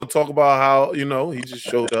talk about how he just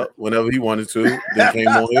showed up whenever he wanted to, then came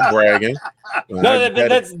on here bragging. No,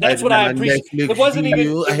 that's what I appreciate. It wasn't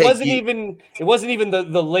even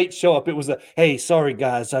the late show up. It was hey, sorry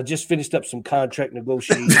guys, I just finished up some contract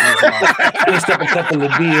negotiations. Finished up a couple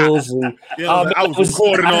of deals, and I was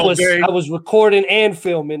recording all day. I was recording and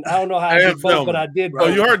filming. I don't know how I did both, but I did. Oh,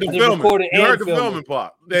 you heard the filming. You heard the filming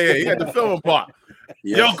part. Yeah, he had the filming part.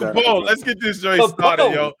 Yes, yo, Capone, let's get this joint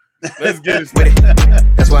started, yo. Let's get it started.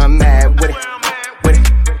 That's why I'm mad with it.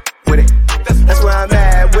 That's why I'm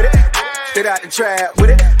mad with it. Straight out the trap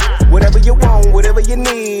with it. Whatever you want, whatever you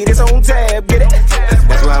need, it's on tab, get it.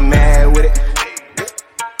 That's why I'm mad with it.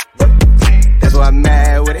 That's why I'm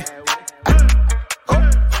mad with it.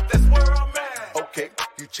 That's where I'm at. Okay,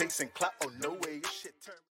 you chasing clout, oh no way, your shit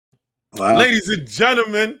turn. Wow. Ladies and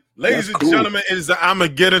gentlemen, it is the I'ma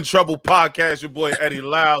Get in Trouble podcast. Your boy Eddie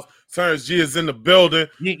Lyles. Terrence G is in the building.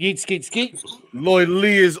 Skeet. Lloyd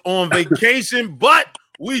Lee is on vacation, but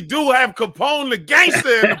we do have Capone the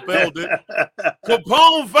gangster in the building.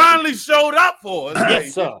 Capone finally showed up for us.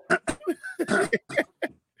 Yes, sir.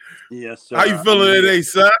 Yes, sir. How you feeling today,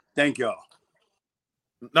 sir? Thank y'all.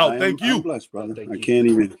 No, thank you. I'm blessed, brother. I can't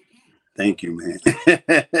even. Thank you, man.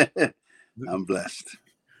 I'm blessed.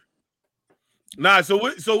 Nah, so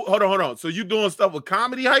hold on. So you doing stuff with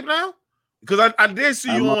Comedy Hype now? Because I did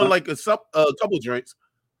see you on like a couple drinks.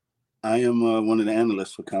 I am one of the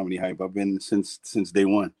analysts for Comedy Hype. I've been since day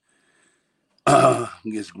one.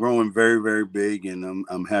 It's growing very, very big, and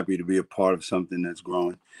I'm happy to be a part of something that's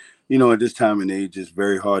growing. At this time and age, it's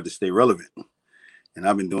very hard to stay relevant. And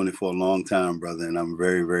I've been doing it for a long time, brother, and I'm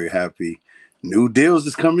very, very happy. New deals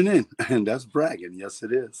is coming in, and that's bragging. Yes,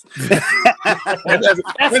 it is.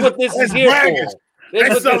 That's what this is here bragging. for.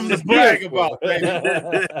 That's something to brag about.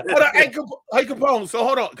 Hey, Capone, so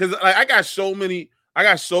hold on, because I got so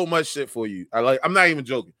much shit for you. I'm not even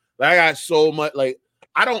joking. I got so much.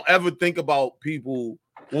 I don't ever think about people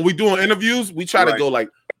when we doing interviews. We try to go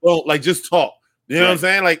just talk. You know what I'm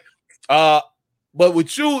saying? But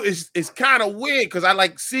with you, it's kind of weird because I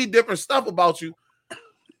see different stuff about you.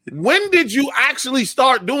 When did you actually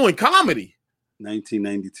start doing comedy?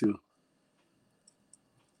 1992.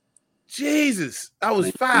 Jesus, I was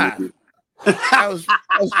 5. I was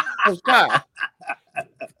 5.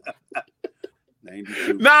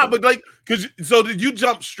 92. Nah, but so did you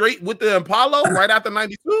jump straight with the Apollo right after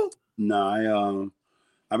 92? No,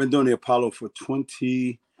 I've been doing the Apollo for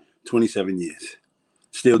 27 years.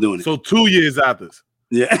 Still doing it. So 2 years after.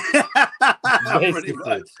 Yeah. Pretty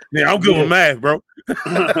much. Yeah, I'm good with math, bro.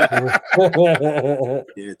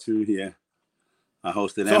 Yeah, 2, yeah. I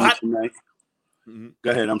hosted Amateur Night. Mm-hmm.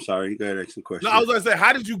 Go ahead. I'm sorry. Go ahead. Ask the question. No, I was gonna say,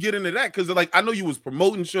 how did you get into that? Because I know you was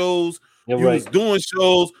promoting shows, was doing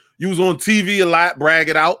shows, you was on TV a lot, brag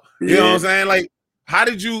it out. You know what I'm saying?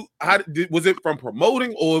 Was it from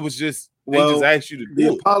promoting, or it was just they just asked you to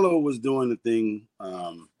do it? Apollo was doing the thing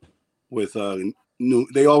with new.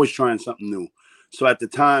 They always trying something new. So at the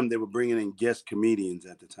time, they were bringing in guest comedians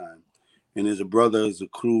at the time. And there's a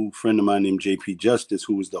crew friend of mine named JP Justice,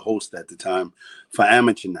 who was the host at the time for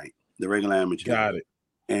Amateur Night, the regular Amateur Night. Got it.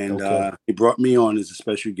 And he brought me on as a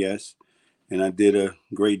special guest, and I did a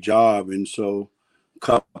great job. And so a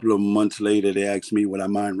couple of months later, they asked me would I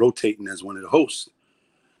mind rotating as one of the hosts.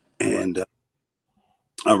 And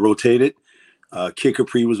I rotated. Kid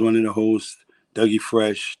Capri was one of the hosts, Dougie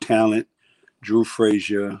Fresh, Talent, Drew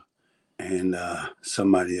Frazier, and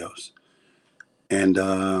somebody else. And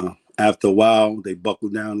after a while, they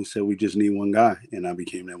buckled down and said, we just need one guy. And I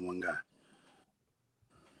became that one guy.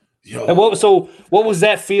 Yo. And what was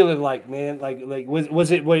that feeling like, man?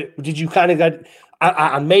 Was it, did you kind of got,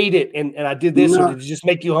 I made it and I did this, or did it just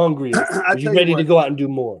make you hungry? Were you ready to go out and do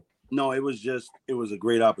more? No, it was a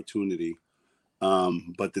great opportunity.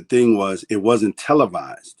 But the thing was, it wasn't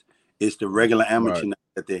televised. It's the regular amateur night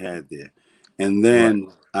that they had there. And then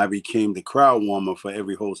I became the crowd warmer for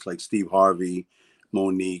every host, like Steve Harvey,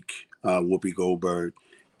 Monique, Whoopi Goldberg.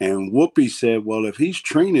 And Whoopi said, well, if he's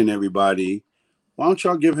training everybody, why don't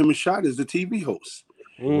y'all give him a shot as the TV host?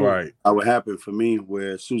 Right. That would happen for me,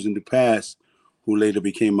 where Susan DePass, who later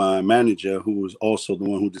became my manager, who was also the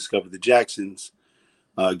one who discovered the Jacksons,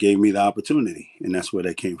 gave me the opportunity. And that's where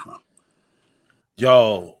that came from.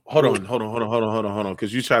 Yo, hold on,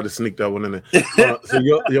 because you tried to sneak that one in there. So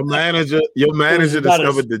your manager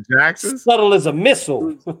discovered the Jacksons? Subtle as a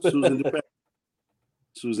missile.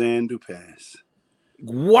 Suzanne DePass.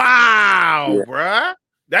 Wow, bruh.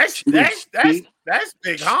 That's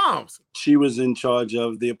big harms. She was in charge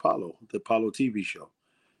of the Apollo TV show.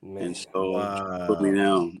 Man. And so she put me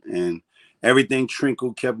down. And everything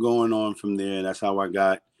Trinkle kept going on from there. That's how I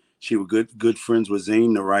got She was good friends with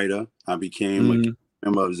Zane, the writer. I became a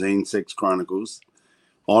member of Zane Sex Chronicles.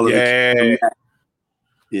 All of it.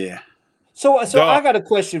 Yeah. So I got a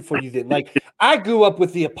question for you then. Like, I grew up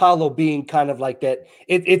with the Apollo being kind of like that.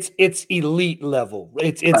 It's elite level.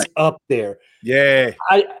 It's right. Up there. Yeah.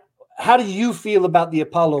 How do you feel about the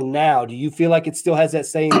Apollo now? Do you feel like it still has that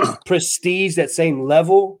same prestige, that same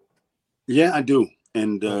level? Yeah, I do.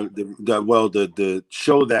 And the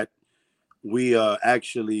show that we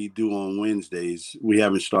actually do on Wednesdays, we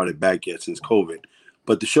haven't started back yet since COVID.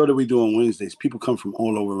 But the show that we do on Wednesdays, people come from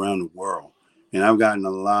all over around the world. And I've gotten a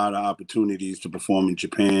lot of opportunities to perform in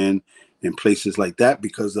Japan and places like that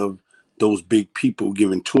because of those big people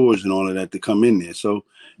giving tours and all of that to come in there. So,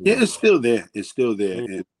 yeah, it's still there. It's still there.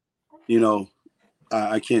 And, you know,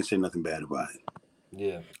 I can't say nothing bad about it.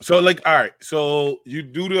 Yeah. So, like, all right. So you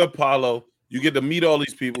do the Apollo. You get to meet all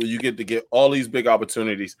these people. You get to get all these big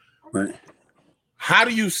opportunities. Right. How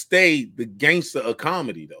do you stay the gangster of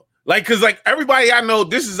comedy, though? Like, because, like, everybody I know,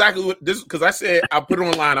 this is exactly what this, because I said, I put it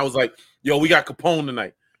online. I was like, yo, we got Capone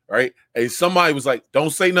tonight, right? And somebody was like,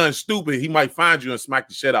 don't say nothing stupid. He might find you and smack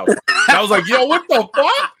the shit out of you. I was like, yo, what the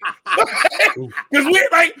fuck? Because we,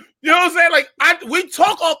 like, you know what I'm saying? Like, we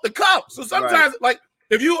talk off the cuff. So sometimes, like,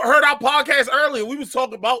 if you heard our podcast earlier, we was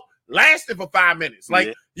talking about lasting for 5 minutes.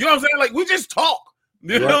 Like, you know what I'm saying? Like, we just talk.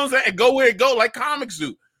 You know what I'm saying? And go where it go, like comics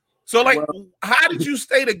do. So, like, how did you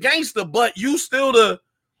stay the gangster, but you still the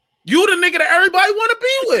nigga that everybody want to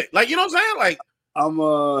be with? Like, you know what I'm saying? Like,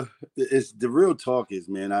 it's the real talk is,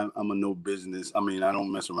 man, I'm a no business. I mean, I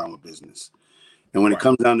don't mess around with business. And when it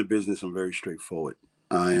comes down to business, I'm very straightforward.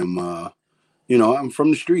 I am, I'm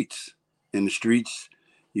from the streets. In the streets,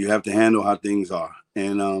 you have to handle how things are.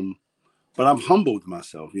 And, but I've humbled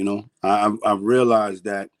myself, you know. I've realized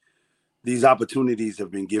that these opportunities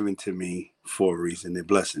have been given to me for a reason. They're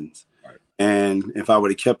blessings. Right. And if I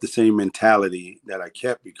would have kept the same mentality that I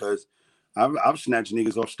kept, because I've snatched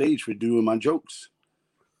niggas off stage for doing my jokes.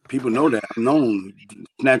 People know that. I'm known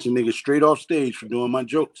snatching niggas straight off stage for doing my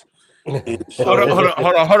jokes. So, hold on.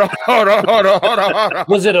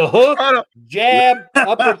 Was it a hook, jab,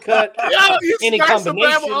 uppercut, any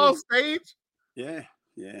combination? Off stage? Yeah.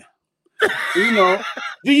 You know,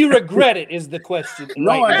 do you regret it? Is the question?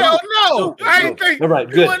 No, right hell no. I ain't think. All right,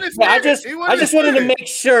 good. I just wanted to make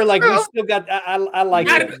sure, like, we still got. I like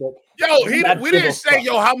that. We didn't say,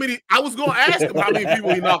 how many. I was gonna ask him how many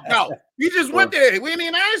people he knocked out. He just went there. We didn't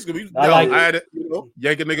even ask him. I had to,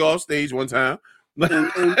 yank a nigga off stage one time.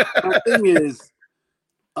 and my thing is,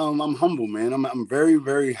 I'm humble, man. I'm very,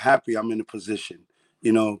 very happy. I'm in a position.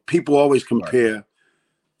 You know, people always compare. Right.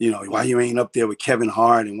 You know, why you ain't up there with Kevin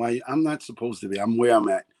Hart and why I'm not supposed to be. I'm where I'm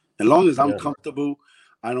at. As long as I'm comfortable,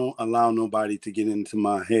 I don't allow nobody to get into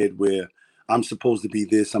my head where I'm supposed to be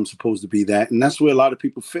this, I'm supposed to be that. And that's where a lot of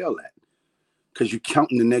people fail at, because you're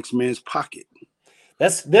counting the next man's pocket.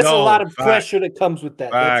 That's a lot of pressure that comes with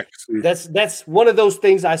that. That's one of those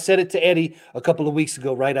things. I said it to Eddie a couple of weeks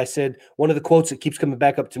ago, right? I said one of the quotes that keeps coming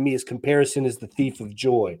back up to me is comparison is the thief of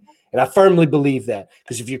joy. And I firmly believe that,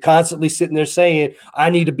 because if you're constantly sitting there saying, I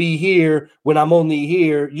need to be here when I'm only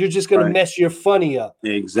here, you're just going to mess your funny up.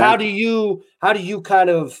 Exactly. How do you kind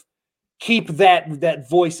of keep that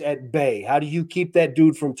voice at bay? How do you keep that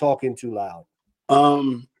dude from talking too loud?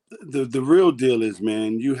 The real deal is,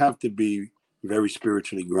 man, you have to be very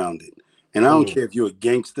spiritually grounded. And I don't care if you're a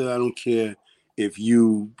gangster. I don't care if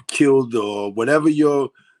you killed or whatever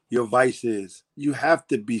your vice is. You have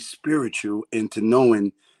to be spiritual into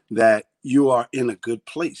knowing that you are in a good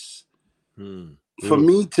place. For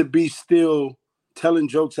me to be still telling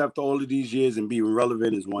jokes after all of these years and be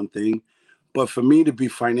relevant is one thing, but for me to be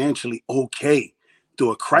financially okay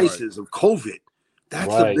through a crisis of COVID,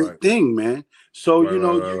 that's a big thing, man. So,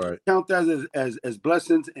 you count that as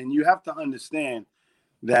blessings, and you have to understand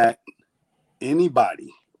that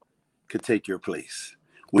anybody could take your place.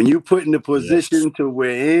 When you put in the position to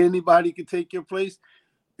where anybody could take your place,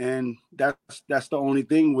 and that's the only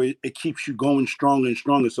thing where it keeps you going stronger and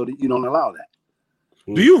stronger, so that you don't allow that.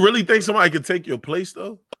 Do you really think somebody could take your place,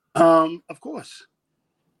 though? Of course.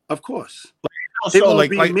 It won't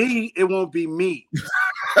be me. It won't be me.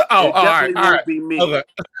 All right. Be me. Okay.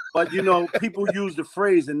 But people use the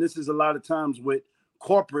phrase, and this is a lot of times with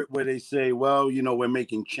corporate, where they say, "Well, we're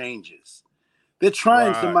making changes." They're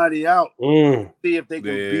trying somebody out, see if they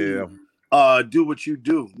can do what you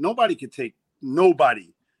do. Nobody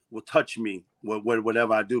will touch me with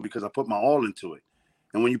whatever I do, because I put my all into it.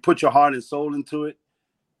 And when you put your heart and soul into it,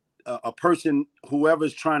 a person,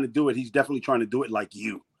 whoever's trying to do it, he's definitely trying to do it like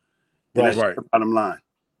you. That's the bottom line.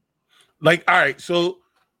 Like, all right, so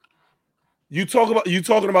you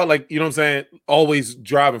talking about like, you know what I'm saying, always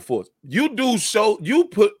driving force. You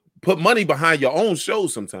put money behind your own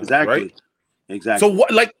shows sometimes, right? Exactly. So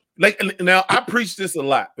what, like now I preach this a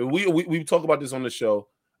lot. We talk about this on the show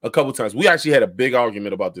a couple times. We actually had a big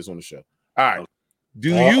argument about this on the show. All right. Do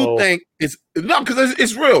you think because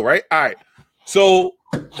it's real, right? All right. So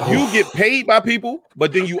you get paid by people,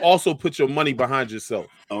 but then you also put your money behind yourself.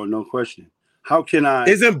 Oh, no question. How can I?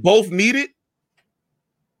 Isn't both needed?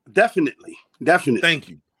 Definitely. Thank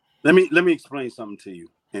you. Let me explain something to you.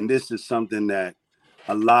 And this is something that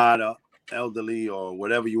a lot of elderly or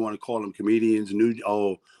whatever you want to call them, comedians, new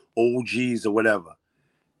or OGs or whatever.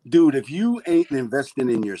 Dude, if you ain't investing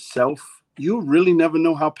in yourself, you'll really never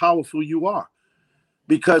know how powerful you are.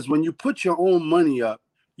 Because when you put your own money up,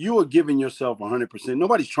 you are giving yourself 100%.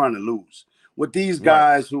 Nobody's trying to lose. With these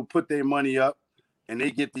guys who put their money up and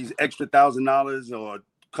they get these extra $1,000 or a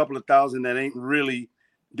couple of thousand that ain't really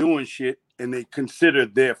doing shit, and they consider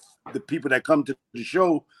the people that come to the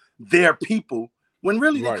show their people, when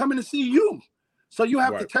really they're coming to see you. So you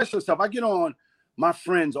have to test yourself. I get on my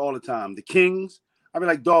friends all the time, the Kings. I be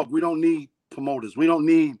like, dog, we don't need promoters. We don't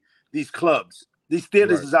need these clubs. These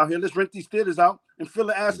theaters is out here. Let's rent these theaters out and fill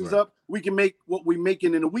the asses up. We can make what we're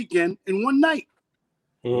making in a weekend in one night.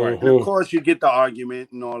 Right. And of course, you get the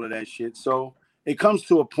argument and all of that shit. So it comes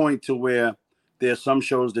to a point to where there's some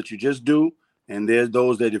shows that you just do, and there's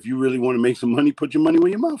those that if you really want to make some money, put your money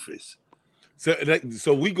where your mouth is.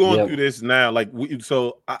 So we going through this now. Like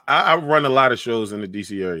I run a lot of shows in the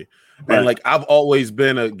DC area, and like I've always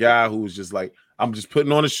been a guy who's just like, I'm just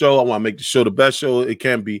putting on a show. I want to make the show the best show it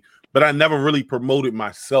can be, but I never really promoted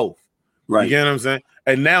myself. Right. You get what I'm saying?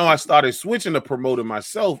 And now I started switching to promoting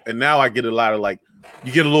myself, and now I get a lot of like,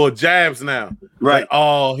 you get a little jabs now. Right. Like,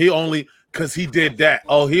 oh, he only because he did that.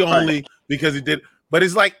 Oh, he only because he did. But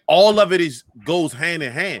it's like all of it goes hand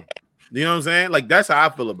in hand. You know what I'm saying? Like that's how I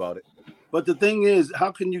feel about it. But the thing is, how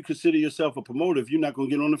can you consider yourself a promoter if you're not going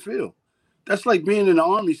to get on the field? That's like being in the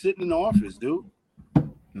army, sitting in the office, dude.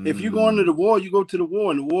 If you go into the war, you go to the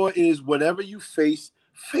war, and the war is whatever you face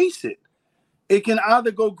it. It can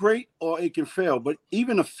either go great or it can fail. But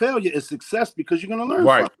even a failure is success because you're going to learn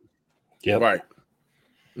from it. Yeah.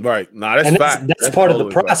 Right. Nah, that's part of the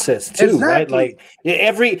process too, right? Like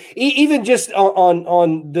even just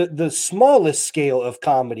on the smallest scale of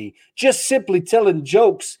comedy, just simply telling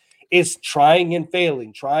jokes is trying and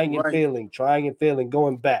failing,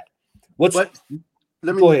 going back. I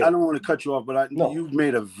don't want to cut you off, but you've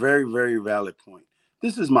made a very, very valid point.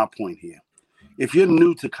 This is my point here. If you're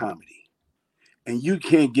new to comedy and you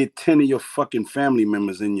can't get 10 of your fucking family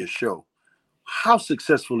members in your show, how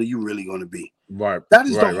successful are you really going to be? Right. That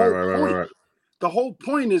is the whole point. Right. The whole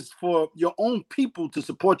point is for your own people to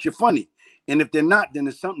support your funny. And if they're not, then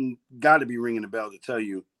there's something got to be ringing a bell to tell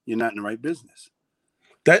you you're not in the right business.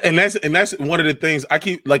 That's one of the things I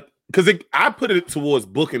keep like, because I put it towards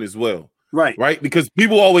booking as well. Right. Because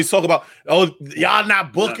people always talk about, oh, y'all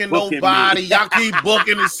not booking nobody. Y'all keep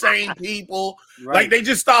booking the same people. Right. Like they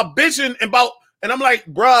just start bitching about, and I'm like,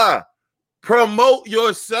 bruh, promote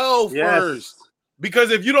yourself first.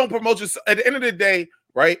 Because if you don't promote yourself, at the end of the day,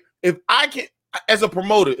 right? If I can, as a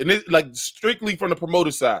promoter, and it's like strictly from the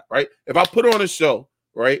promoter side, right? If I put on a show,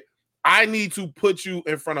 right, I need to put you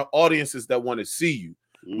in front of audiences that want to see you.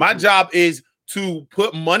 Mm-hmm. My job is to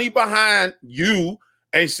put money behind you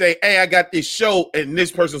and say, hey, I got this show and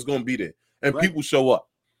this person's going to be there. And people show up.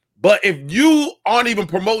 But if you aren't even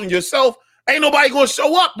promoting yourself, ain't nobody going to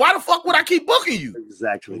show up. Why the fuck would I keep booking you?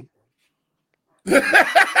 Exactly.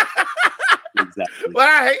 Exactly. But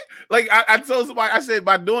I hate, like I told somebody, I said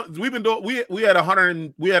by doing, we had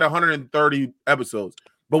 130 episodes,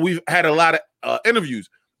 but we've had a lot of interviews,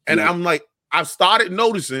 and I'm like, I've started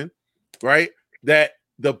noticing, right, that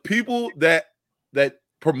the people that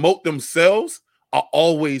promote themselves are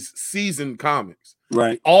always seasoned comics.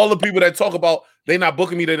 Right. All the people that talk about they're not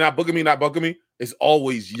booking me, it's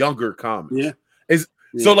always younger comics. Yeah.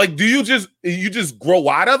 So like, do you just grow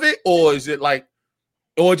out of it, or is it like,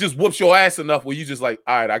 or it just whoops your ass enough where you just like,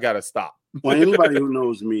 all right, I gotta stop? Well, anybody who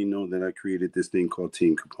knows me know that I created this thing called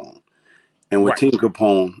Team Capone. And with Team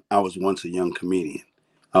Capone, I was once a young comedian.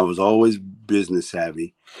 I was always business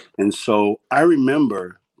savvy. And so I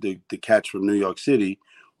remember the cats from New York City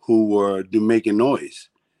who were making noise.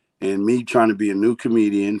 And me trying to be a new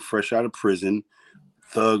comedian, fresh out of prison,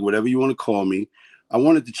 thug, whatever you want to call me, I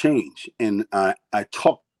wanted to change. And I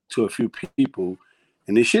talked to a few people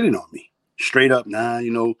and they shitted on me. Straight up, we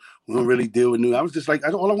don't really deal with new. I was just like,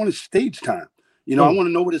 all I want is stage time. I want to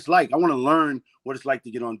know what it's like. I want to learn what it's like to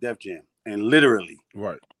get on Def Jam. And literally,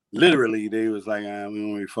 they was like, we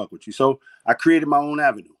don't really fuck with you. So I created my own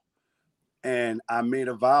avenue. And I made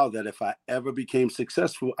a vow that if I ever became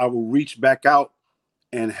successful, I will reach back out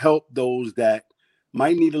and help those that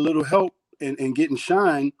might need a little help in getting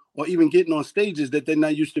shine or even getting on stages that they're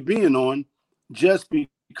not used to being on, just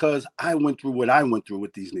because I went through what I went through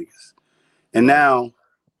with these niggas. And now,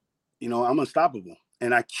 you know, I'm unstoppable.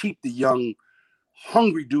 And I keep the young,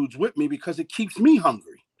 hungry dudes with me because it keeps me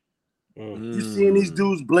hungry. You seeing these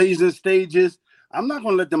dudes blazing stages, I'm not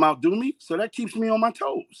going to let them outdo me. So that keeps me on my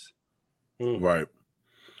toes. Right.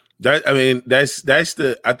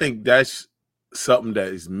 I think that's something that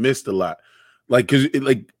is missed a lot. Like, cause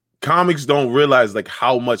like comics don't realize like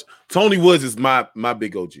how much Tony Woods is my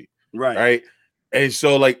big OG. Right. And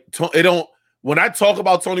so like it don't, when I talk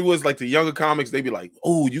about Tony Woods, like the younger comics, they be like,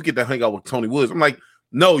 oh, you get to hang out with Tony Woods. I'm like,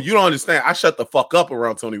 no, you don't understand. I shut the fuck up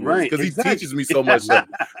around Tony Woods because he teaches me so much stuff.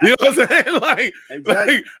 You know what I'm saying? Like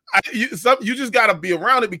you just got to be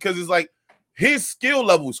around it because it's like his skill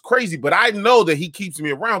level is crazy, but I know that he keeps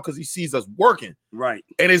me around because he sees us working. Right.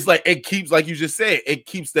 And it's like, it keeps, like you just said, it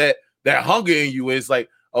keeps that hunger in you. It's like,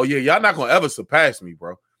 oh yeah, y'all not going to ever surpass me,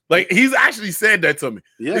 bro. Like he's actually said that to me.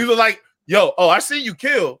 Yeah. He was like, yo, I see you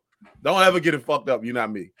kill. Don't ever get it fucked up. You're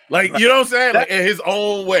not me. Like, you know what I'm saying? Like in his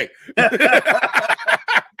own way. Very true.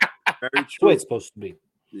 That's the way it's supposed to be.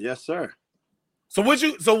 Yes, sir. So what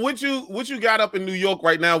you got up in New York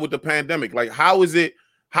right now with the pandemic? Like, how is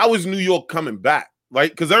New York coming back?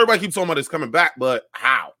 Like, because everybody keeps talking about it's coming back, but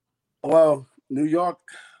how? Well, New York,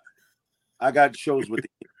 I got shows with the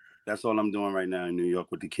Kings. That's all I'm doing right now in New York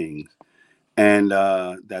with the Kings. And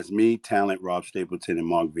that's me, Talent, Rob Stapleton, and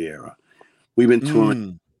Mark Vieira. We've been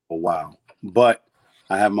touring for a while, but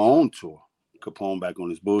I have my own tour. Capone back on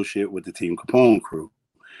his bullshit with the Team Capone crew.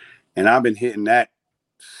 And I've been hitting that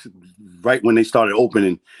right when they started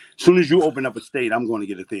opening. As soon as you open up a state, I'm going to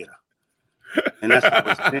get a theater. And that's what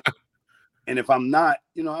it's been. And if I'm not,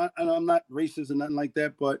 you know, I'm not racist or nothing like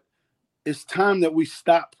that, but it's time that we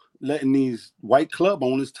stop letting these white club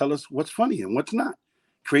owners tell us what's funny and what's not.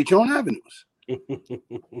 Create your own avenues. You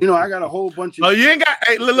know, I got a whole bunch of. Oh, you ain't got.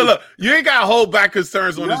 Hey, look. You ain't got to hold back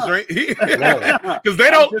concerns on this drink because they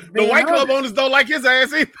don't. The white club owners don't like his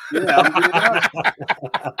ass either. Yeah,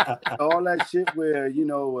 all that shit where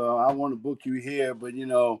I want to book you here, but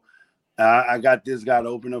I got this guy to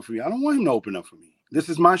open up for you. I don't want him to open up for me. This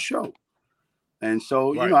is my show, and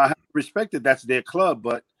so I have to respect that that's their club.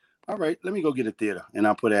 But all right, let me go get a theater, and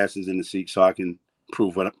I'll put asses in the seat so I can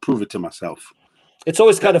prove it to myself. It's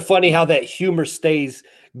always kind of funny how that humor stays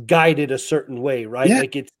guided a certain way, right? Yeah.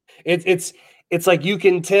 Like it's like you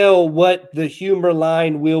can tell what the humor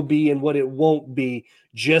line will be and what it won't be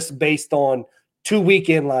just based on 2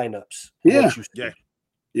 weekend lineups. Yeah,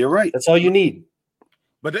 you're right. That's all you need.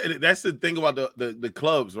 But that's the thing about the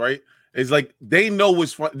clubs, right? It's like they know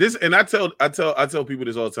what's fun. This, and I tell people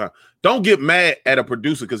this all the time. Don't get mad at a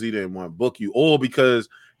producer because he didn't want to book you or because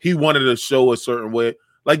he wanted to show a certain way.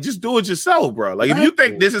 Like, just do it yourself, bro. Like, if you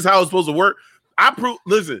think this is how it's supposed to work,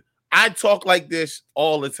 listen, I talk like this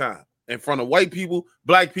all the time in front of white people,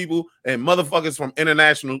 black people, and motherfuckers from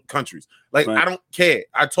international countries. Like, I don't care.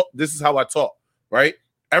 This is how I talk, right?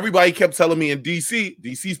 Everybody kept telling me in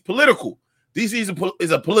DC's political. DC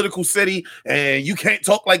is a political city, and you can't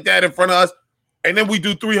talk like that in front of us. And then we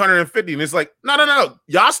do 350, and it's like, no.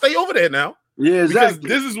 Y'all stay over there now. Yeah, exactly.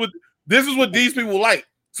 Because this is what these people like.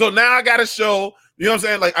 So now I got a show. You know what I'm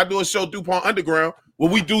saying? Like I do a show, DuPont Underground,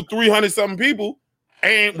 where we do 300-something people.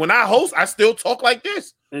 And when I host, I still talk like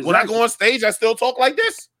this. Exactly. When I go on stage, I still talk like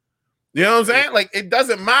this. You know what I'm saying? Like it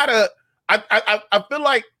doesn't matter. I feel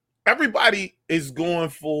like everybody is going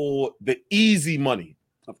for the easy money.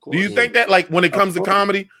 Of course. Do you think that like when it comes to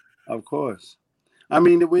comedy? Of course. I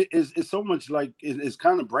mean, it's so much like it's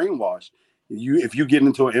kind of brainwashed. If you get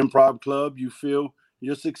into an improv club, you feel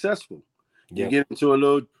you're successful. You get into a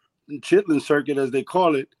little chitlin circuit, as they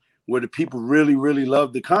call it, where the people really, really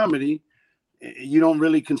love the comedy. You don't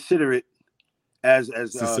really consider it as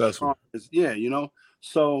successful.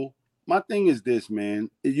 So my thing is this, man.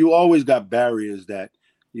 You always got barriers that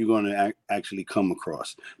you're going to actually come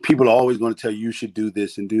across. People are always going to tell you should do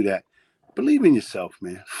this and do that. Believe in yourself,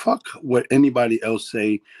 man. Fuck what anybody else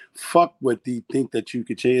say. Fuck what they think that you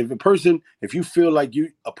could change. If you feel like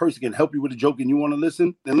a person can help you with a joke and you want to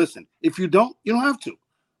listen, then listen. If you don't, you don't have to.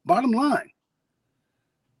 Bottom line.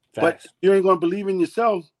 Facts. But you ain't going to believe in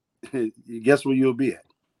yourself. Guess where you'll be at?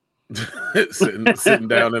 sitting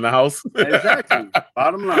down in the house. Exactly.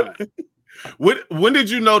 Bottom line. When did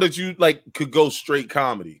you know that you like could go straight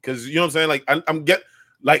comedy? Because you know what I'm saying. Like I'm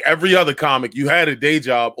like every other comic, you had a day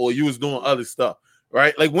job or you was doing other stuff,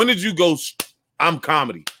 right? Like when did you go? I'm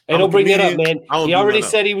comedy. Hey, don't bring that up, man. He already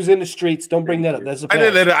said he was in the streets. Don't bring that up. That's a I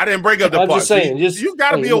didn't bring up the part. I'm just saying. You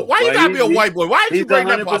gotta be why you gotta be a white boy? Why did you bring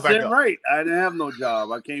that part back up? Right. I didn't have no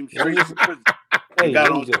job. I came straight from prison. Hey,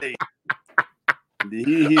 got on stage.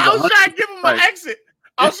 I was trying to give him an exit.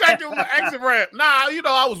 I was trying to give him an exit ramp. Nah,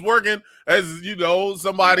 I was working as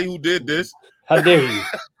somebody who did this. How dare you?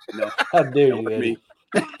 How dare you, Eddie?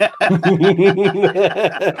 Hey,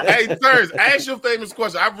 Thurs, ask your famous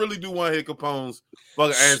question. I really do want to hear Capone's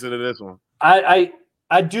fucking answer to this one. I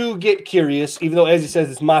do get curious, even though as he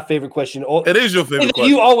says it's my favorite question. It is your favorite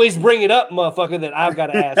question. You always bring it up, motherfucker, that I've got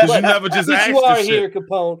to ask. You never just ask. You are here,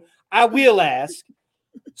 Capone. I will ask.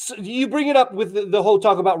 So you bring it up with the whole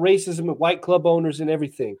talk about racism and white club owners and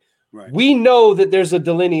everything. Right. We know that there's a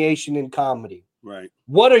delineation in comedy. Right.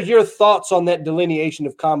 What are your thoughts on that delineation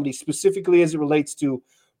of comedy, specifically as it relates to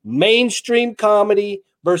mainstream comedy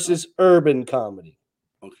versus urban comedy?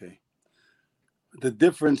 Okay. The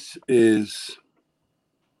difference is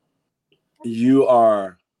you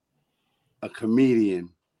are a comedian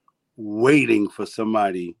waiting for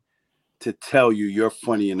somebody to tell you you're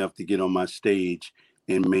funny enough to get on my stage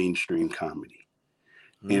in mainstream comedy.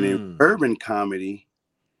 And in urban comedy,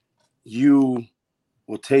 you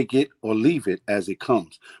will take it or leave it as it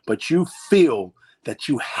comes. But you feel that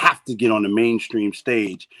you have to get on the mainstream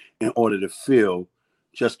stage in order to feel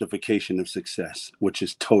justification of success, which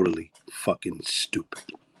is totally fucking stupid.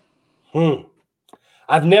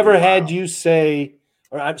 I've never had you say,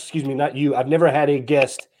 or excuse me, not you. I've never had a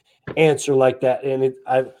guest answer like that. And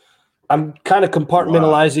I'm kind of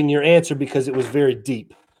compartmentalizing your answer because it was very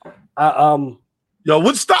deep. Yo,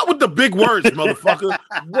 let's start with the big words, motherfucker.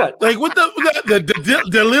 What? Like what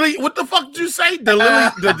the lily? What the fuck did you say?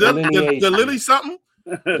 The lily something?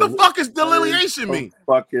 What the fuck is delineation mean?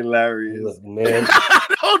 Fucking hilarious, look, man.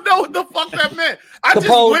 I don't know what the fuck that meant. I Capone,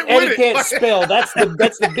 just went with Eddie can't spell. That's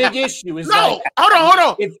the big issue. Is no, hold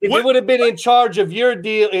on. If he would have been in charge of your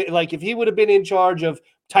deal, like if he would have been in charge of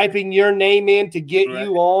typing your name in to get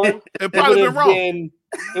you on, it probably been wrong. It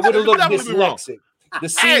would have looked dyslexic. The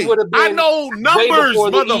C would have been. I know numbers,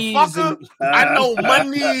 motherfucker. I know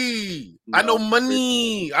money. No. I know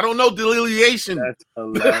money. I don't know delineation. That's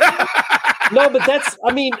hilarious. No, but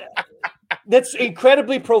that's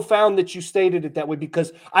incredibly profound that you stated it that way,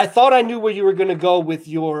 because I thought I knew where you were going to go with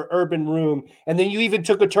your urban room, and then you even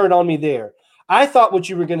took a turn on me there. I thought what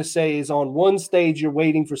you were going to say is on one stage you're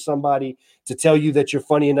waiting for somebody to tell you that you're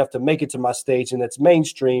funny enough to make it to my stage, and that's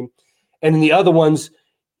mainstream. And in the other ones,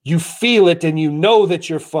 you feel it and you know that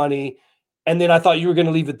you're funny. And then I thought you were going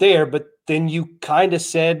to leave it there, but then you kind of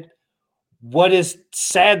said what is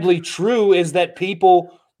sadly true is that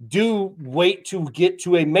people do wait to get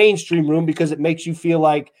to a mainstream room because it makes you feel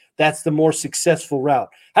like that's the more successful route.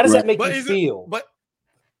 How does that make you feel?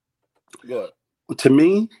 Good. To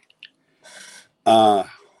me, I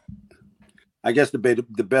guess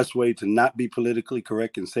the best way to not be politically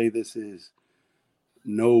correct and say this is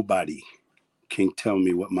nobody can tell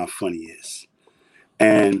me what my funny is.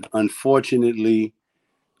 And unfortunately,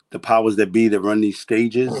 the powers that be that run these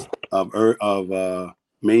stages of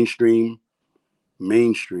mainstream,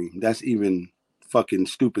 that's even fucking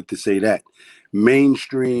stupid to say that.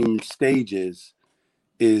 Mainstream stages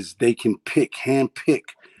is they can handpick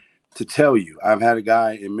to tell you. I've had a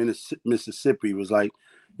guy in Mississippi was like,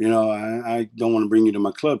 I don't want to bring you to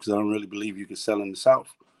my club because I don't really believe you can sell in the South.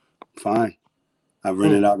 Fine. I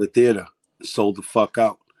rented out the theater, sold the fuck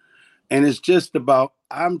out. And it's just about,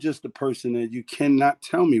 I'm just a person that you cannot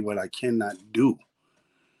tell me what I cannot do.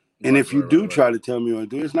 And if you do try to tell me what to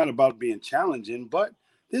do, it's not about being challenging, but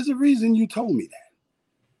there's a reason you told me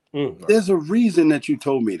that. There's a reason that you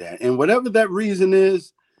told me that. And whatever that reason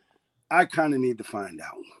is, I kind of need to find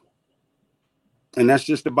out. And that's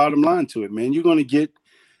just the bottom line to it, man. You're going to get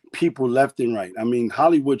people left and right. I mean,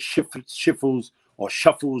 Hollywood shuffles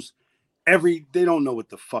they don't know what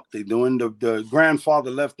the fuck they're doing. The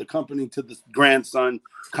grandfather left the company to the grandson.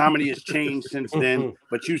 Comedy has changed since then,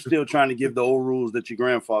 but you still trying to give the old rules that your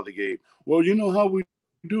grandfather gave. Well, you know how we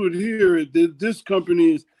do it here. This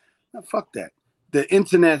company is fuck that. The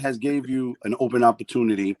internet has gave you an open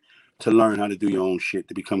opportunity to learn how to do your own shit,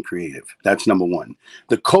 to become creative. That's number one.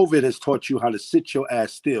 The COVID has taught you how to sit your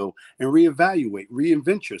ass still and reevaluate,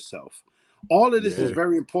 reinvent yourself. All of this is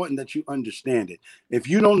very important that you understand it. If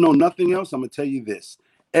you don't know nothing else, I'm going to tell you this.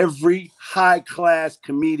 Every high-class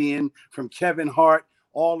comedian from Kevin Hart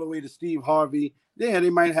all the way to Steve Harvey, they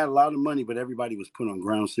might have a lot of money, but everybody was put on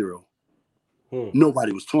ground zero.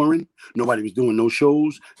 Nobody was touring. Nobody was doing no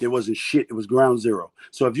shows. There wasn't shit. It was ground zero.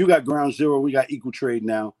 So if you got ground zero, we got equal trade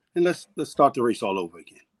now. And let's start the race all over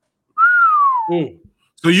again.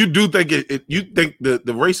 So you do think you think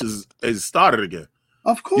the race is started again?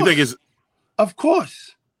 Of course. You think it's? Of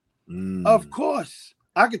course. Of course.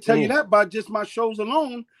 I can tell you that by just my shows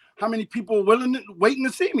alone. How many people are waiting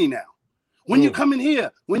to see me now? When you come in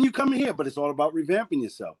here, but it's all about revamping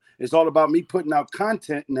yourself. It's all about me putting out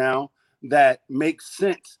content now that makes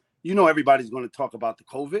sense. You know, everybody's going to talk about the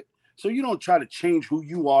COVID. So you don't try to change who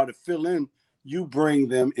you are to fill in. You bring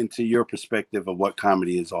them into your perspective of what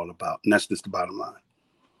comedy is all about. And that's just the bottom line.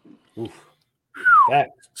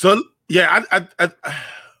 So, yeah,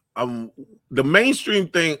 the mainstream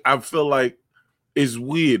thing, I feel like is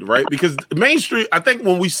weird, right? Because mainstream, I think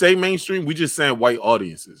when we say mainstream, we just saying white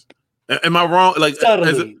audiences. Am I wrong? Like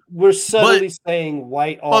we're subtly saying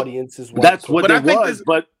white audiences. That's what it was,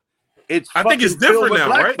 but I think it's different now,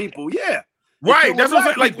 right? People, yeah. Right. That's what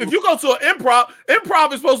I'm saying. Like, if you go to an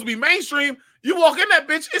improv is supposed to be mainstream. You walk in that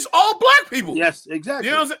bitch, it's all black people. Yes, exactly.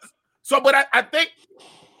 You know what I'm saying? So, but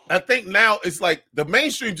I think now it's like the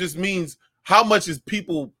mainstream just means how much is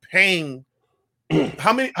people paying,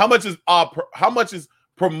 how much is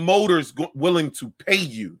promoters willing to pay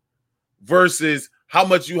you versus how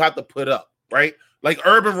much you have to put up, right? Like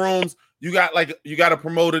urban rooms, you got a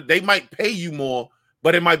promoter, they might pay you more,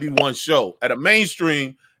 but it might be one show. At a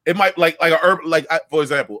mainstream, it might for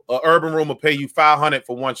example, an urban room will pay you $500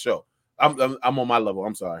 for one show. I'm on my level.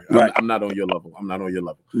 I'm sorry. Right. I'm not on your level.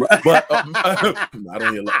 Right. But I'm not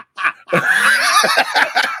on your level.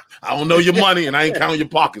 I don't know your money and I ain't counting your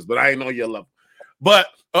pockets, but I ain't on your level. But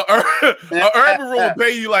an urban room will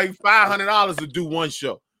pay you like $500 to do one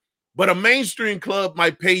show. But a mainstream club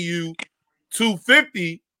might pay you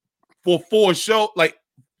 $250 for 4 shows, like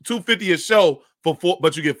 $250 a show for 4,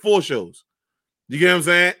 but you get 4 shows. You get what I'm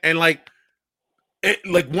saying? And like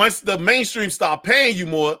once the mainstream start paying you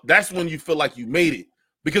more, that's when you feel like you made it.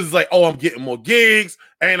 Because it's like, oh, I'm getting more gigs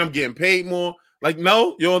and I'm getting paid more. Like,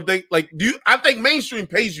 no, you don't think I think mainstream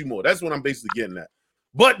pays you more. That's what I'm basically getting at.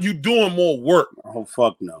 But you doing more work. Oh,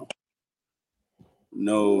 fuck no.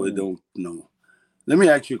 No, it don't. No. Let me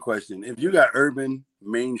ask you a question. If you got urban,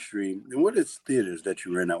 mainstream, then what is theaters that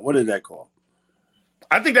you rent out? What is that called?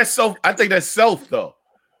 I think that's self though.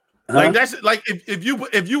 Like that's like if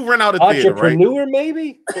you rent out a theater, right? Entrepreneur,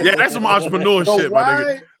 maybe? Yeah, that's some entrepreneurship, my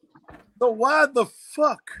nigga. So why the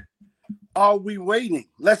fuck are we waiting?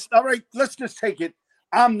 Let's just take it.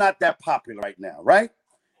 I'm not that popular right now, right?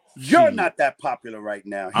 You're not that popular right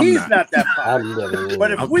now. He's not that popular.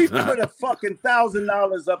 But if we put a fucking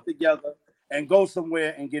 $1,000 up together and go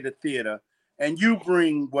somewhere and get a theater, and you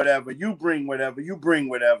bring whatever,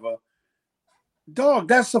 dog,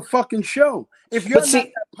 that's a fucking show. If you're not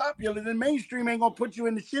that popular, then mainstream ain't gonna put you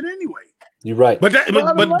in the shit anyway. You're right. But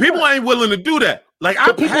people ain't willing to do that. Like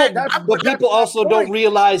people also don't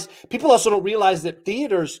realize that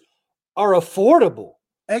theaters are affordable.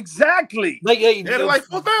 Exactly. Like they're like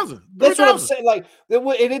 4,000. That's what I'm saying. Like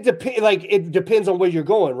it depends on where you're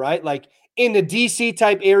going, right? Like in the DC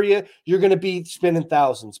type area, you're gonna be spending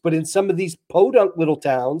thousands. But in some of these podunk little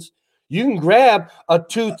towns, you can grab a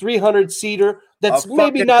 200-300 seater that's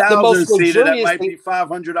maybe not the most luxurious that might be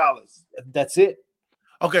 $500. That's it.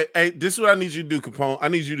 Okay, hey, this is what I need you to do, Capone. I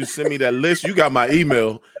need you to send me that list. You got my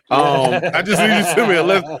email. I just need you to send me a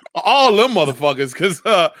list of all them motherfuckers, because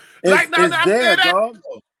it's there, dog.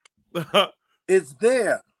 It's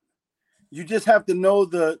there. You just have to know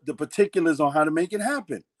the particulars on how to make it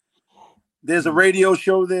happen. There's a radio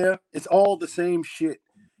show there. It's all the same shit.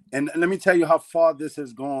 And let me tell you how far this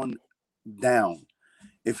has gone down.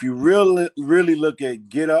 If you really look at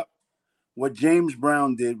Get Up, what James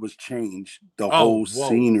Brown did was change the whole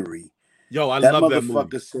scenery. Yo, I love that movie. That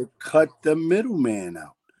motherfucker said, cut the middleman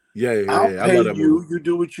out. Yeah. I'll pay I love that you. movie. You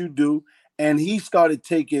do what you do. And he started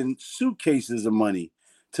taking suitcases of money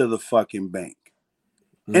to the fucking bank.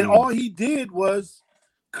 And all he did was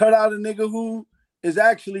cut out a nigga who is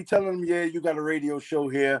actually telling him, yeah, you got a radio show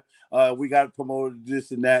here. We got to promote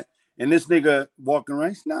this and that. And this nigga walking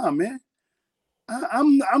around, nah, man.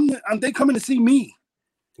 They coming to see me.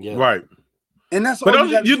 Yeah. Right. And that's but all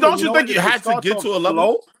don't you think you have to get to a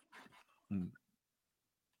level?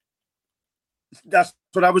 That's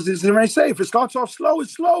what I was just going to say. If it starts off slow,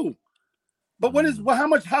 it's slow. But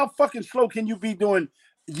how fucking slow can you be doing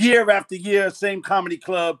year after year, same comedy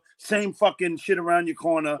club, same fucking shit around your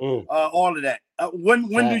corner, all of that? When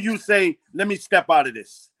do you say, let me step out of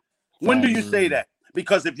this? When do you say that?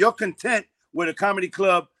 Because if you're content with a comedy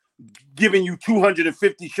club giving you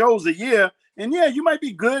 250 shows a year, and yeah, you might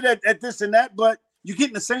be good at this and that, but you're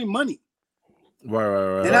getting the same money.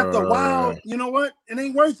 Right. And after a while, you know what? It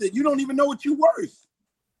ain't worth it. You don't even know what you're worth.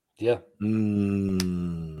 Yeah.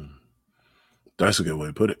 That's a good way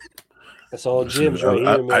to put it. That's all Jim's right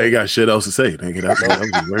here, man. I ain't got shit else to say. Nigga.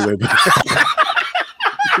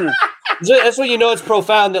 That's when you know it's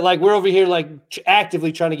profound that like we're over here like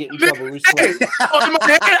actively trying to get in trouble. Hey,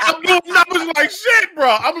 I'm doing numbers like shit, bro.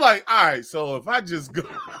 I'm like, all right, so if I just go,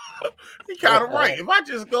 he kind of right. If I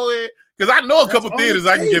just go in, because I know a couple theaters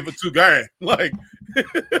I can get for $2,000. Like,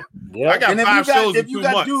 I got 5 shows in 2 months. If you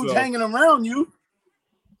got dudes hanging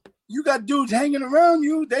around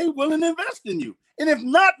you, they willing to invest in you. And if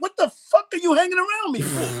not, what the fuck are you hanging around me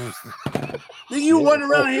for? Then you run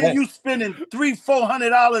around here, you spending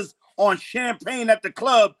 $300-400 on champagne at the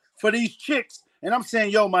club for these chicks, and I'm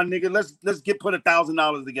saying, yo, my nigga, let's put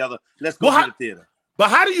 $1,000 together. Let's go to the theater. But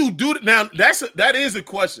how do you do it now? That is a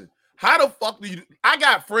question. How the fuck do you? I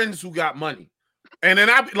got friends who got money, and then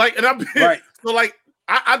I'm right. So like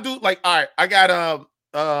I do like, all right, I got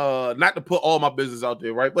not to put all my business out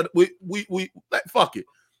there, right? But we like, fuck it.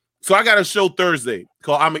 So I got a show Thursday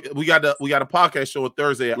called we got a podcast show on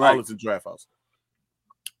Thursday at Arlington Draft House.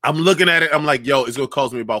 I'm looking at it. I'm like, yo, it's gonna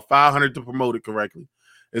cost me about $500 to promote it correctly.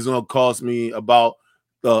 It's gonna cost me about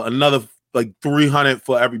another like $300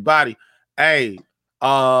 for everybody. Hey,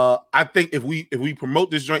 I think if we promote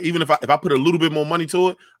this joint, even if I put a little bit more money to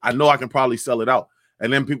it, I know I can probably sell it out.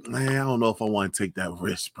 And then people, man, I don't know if I want to take that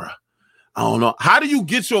risk, bro. I don't know. How do you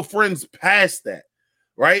get your friends past that?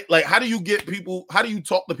 Right? Like, how do you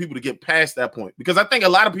talk to people to get past that point? Because I think a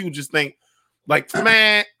lot of people just think, like,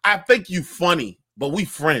 man, I think you funny, but we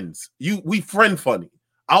friends. We friend funny.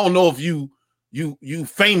 I don't know if you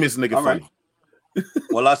famous nigga all funny. Right.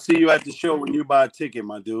 Well, I'll see you at the show when you buy a ticket,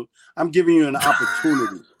 my dude. I'm giving you an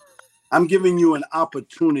opportunity.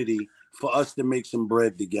 For us to make some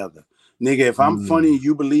bread together. Nigga, if I'm funny,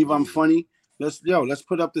 you believe I'm funny, let's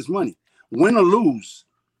put up this money. Win or lose,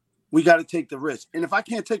 we got to take the risk. And if I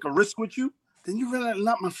can't take a risk with you, then you're really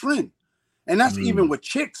not my friend. And that's even with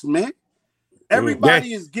chicks, man.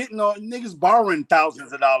 Everybody is getting niggas borrowing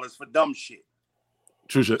thousands of dollars for dumb shit.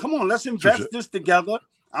 True shit. Come on, let's invest this together.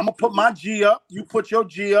 I'm going to put my G up. You put your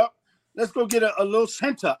G up. Let's go get a little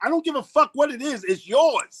center. I don't give a fuck what it is. It's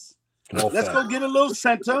yours. Let's go get a little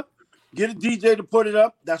center. Get a DJ to put it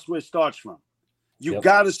up. That's where it starts from. You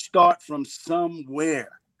got to start from somewhere.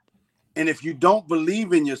 And if you don't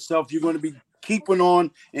believe in yourself, you're going to be keeping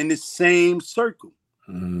on in the same circle.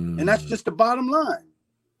 And that's just the bottom line.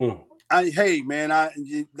 Hey, man, I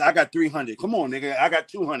got 300. Come on, nigga. I got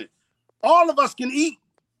 200. All of us can eat.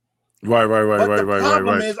 Right. The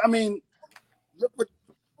problem is, I mean, look what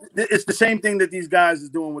it's the same thing that these guys is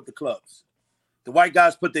doing with the clubs. The white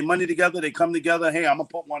guys put their money together. They come together. Hey, I'm going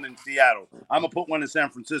to put one in Seattle. I'm going to put one in San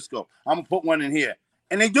Francisco. I'm going to put one in here.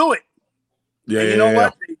 And they do it. Yeah. And you know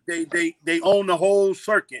what? They own the whole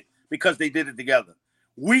circuit because they did it together.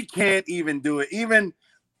 We can't even do it. Even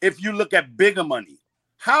if you look at bigger money,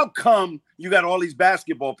 how come you got all these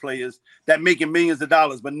basketball players that making millions of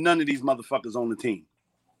dollars, but none of these motherfuckers on the team?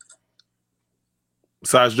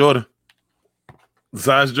 Besides Jordan.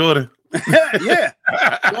 Yeah.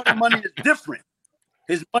 Jordan money is different.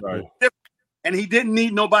 His money is different. And he didn't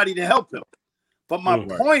need nobody to help him. But my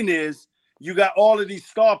point is, you got all of these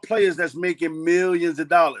star players that's making millions of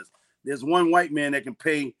dollars. There's one white man that can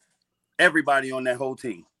pay everybody on that whole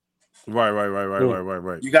team. Right.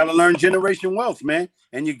 You got to learn generation wealth, man.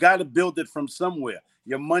 And you got to build it from somewhere.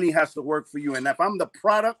 Your money has to work for you. And if I'm the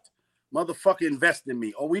product, motherfucker, invest in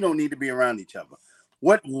me. Or we don't need to be around each other.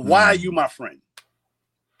 Why are you my friend?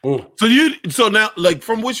 So now, like,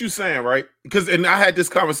 from what you're saying, right? And I had this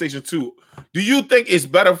conversation too. Do you think it's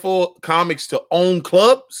better for comics to own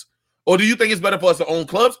clubs? Or do you think it's better for us to own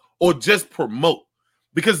clubs or just promote?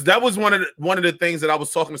 Because that was one of the things that I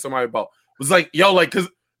was talking to somebody about. It was like, yo, like, because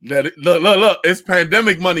look, it's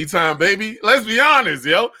pandemic money time, baby. Let's be honest,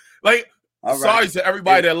 yo. Like, sorry to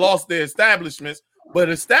everybody that lost their establishments, but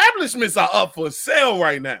establishments are up for sale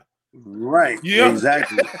right now. Right. Yeah.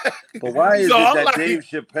 Exactly. But why is Dave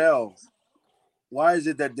Chappelle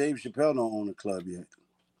don't own a club yet?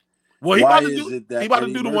 Well, he about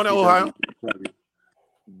to do the one in Ohio.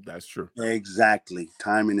 That's true. Exactly.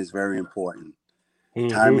 Timing is very important.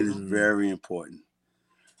 Timing is very important.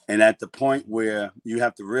 And at the point where you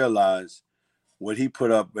have to realize what he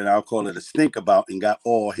put up, and I'll call it a stink about, and got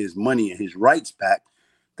all his money and his rights back,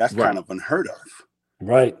 that's kind of unheard of.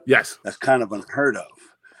 Right. Yes. That's kind of unheard of.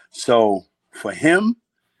 So for him,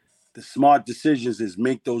 the smart decisions is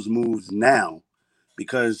make those moves now.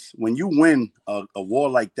 Because when you win a war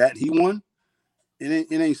like that he won,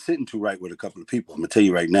 it ain't sitting too right with a couple of people. I'm going to tell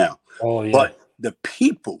you right now. Oh, yeah. But the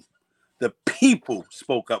people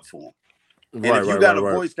spoke up for him. And if you got a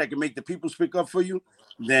voice that can make the people speak up for you,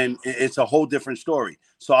 then it's a whole different story.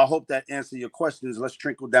 So I hope that answers your questions. Let's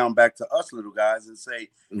trickle down back to us little guys and say,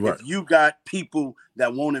 if you got people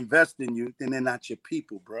that won't invest in you, then they're not your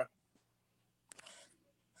people, bro.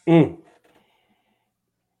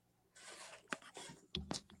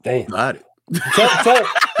 Damn. Got it.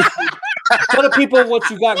 Tell the people what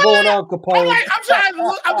you got going on, Capone. I'm trying to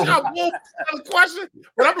move the question,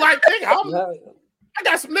 but I'm like, I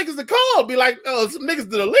got some niggas to call. Be like, some niggas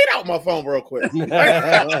to delete out my phone real quick. Like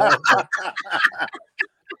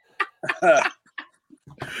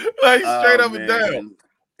straight up and down.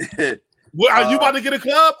 Well, are you about to get a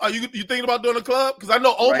club? Are you thinking about doing a club? Because I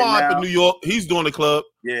know Omar up in New York, he's doing a club.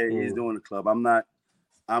 Yeah, he's doing a club. I'm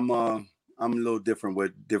a little different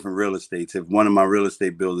with different real estates. If one of my real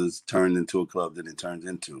estate buildings turned into a club, then it turns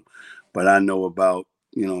into. But I know about,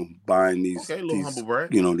 buying these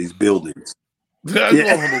these buildings. That's a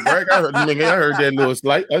little humble brag. I heard that little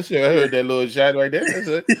slight. I heard that little shot right there. That's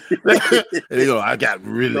it. There you go. I got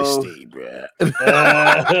real estate, bro.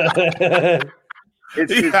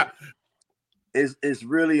 It's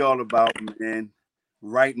really all about, man,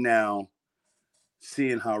 right now,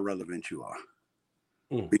 seeing how relevant you are.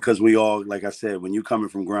 Because we all, like I said, when you coming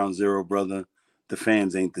from ground zero, brother, the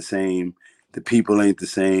fans ain't the same, the people ain't the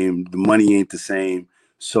same, the money ain't the same.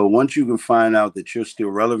 So once you can find out that you're still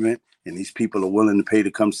relevant and these people are willing to pay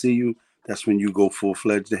to come see you, that's when you go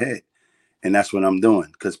full-fledged ahead. And that's what I'm doing,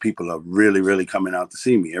 because people are really, really coming out to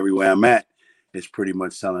see me. Everywhere I'm at, it's pretty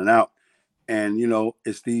much selling out. And,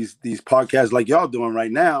 it's these podcasts like y'all doing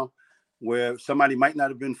right now, where somebody might not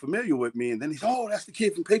have been familiar with me, and then he's, that's the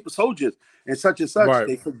kid from Paper Soldiers and such and such. Right.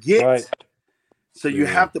 They forget. Right. So you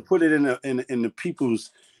have to put it in the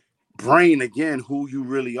people's brain again who you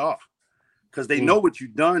really are, because they know what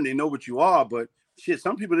you've done, they know what you are, but shit,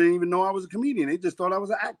 some people didn't even know I was a comedian. They just thought I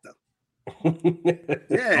was an actor.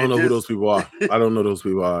 Yeah, I don't know who those people are. I don't know those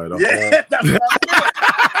people are at all. Yeah, that's what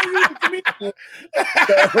I'm saying.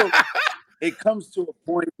 So it comes to a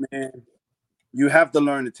point, man. You have to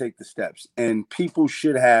learn to take the steps, and people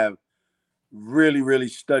should have really, really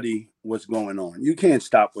study what's going on. You can't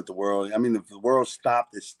stop with the world. I mean, if the world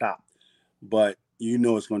stopped, it stopped, but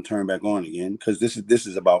it's going to turn back on again, because this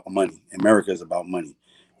is about money. America is about money,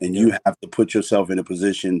 and you have to put yourself in a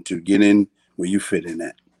position to get in where you fit in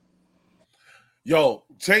at. Yo,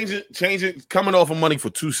 change it. Coming off of money for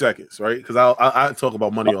 2 seconds, right? Because I talk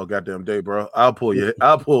about money all goddamn day, bro. I'll pull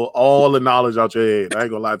all the knowledge out your head. I ain't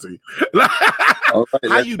gonna lie to you.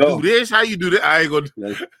 How you do this? How you do that? I ain't gonna.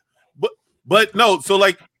 But no. So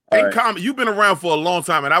like in comedy, you've been around for a long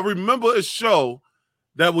time, and I remember a show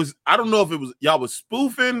that was, I don't know if it was y'all was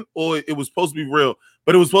spoofing or it was supposed to be real,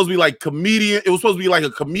 but it was supposed to be like comedian. It was supposed to be like a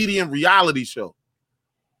comedian reality show.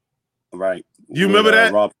 Right. You remember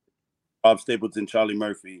that? Rob Stapleton, Charlie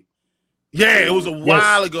Murphy. Yeah, it was a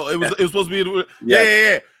while ago. It was supposed to be.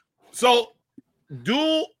 Yeah. So,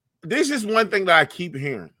 this is one thing that I keep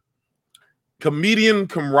hearing: comedian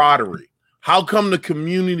camaraderie. How come the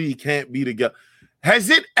community can't be together?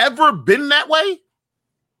 Has it ever been that way?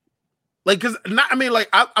 Like,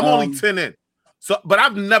 I'm only 10 in, but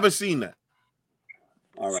I've never seen that.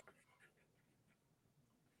 All right.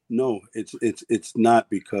 No, it's not,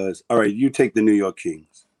 because you take the New York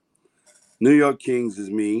Kings. New York Kings is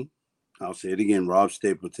me. I'll say it again: Rob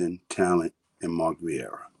Stapleton, Talent, and Mark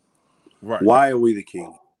Vieira. Right. Why are we the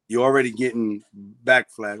Kings? You're already getting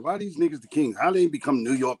backflash. Why are these niggas the Kings? How they become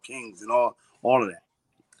New York Kings and all of that?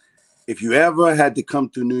 If you ever had to come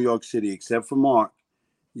to New York City, except for Mark,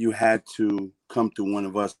 you had to come to one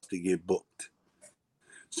of us to get booked.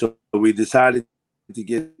 So we decided to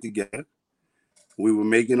get together. We were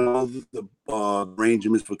making all the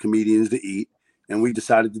arrangements for comedians to eat, and we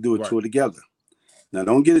decided to do a tour together. Now,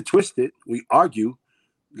 don't get it twisted. We argue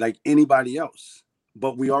like anybody else,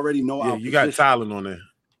 but we already know our you got talent on there.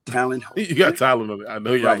 Talent. You got talent on there. I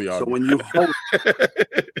know y'all be arguing. So when you host,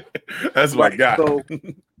 that's my guy. So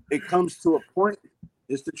it comes to a point.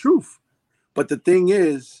 It's the truth. But the thing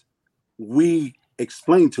is, we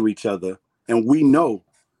explain to each other, and we know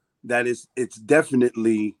that it's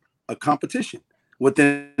definitely a competition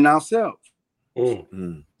within ourselves.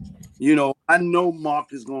 Mm. I know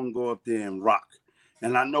Mark is going to go up there and rock,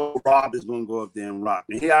 and I know Rob is going to go up there and rock.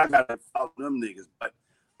 And here I got to follow them niggas, but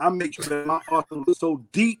I make sure that my arsenal is so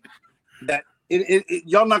deep that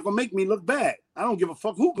y'all not going to make me look bad. I don't give a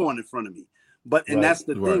fuck who going in front of me. And that's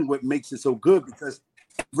the thing, what makes it so good, because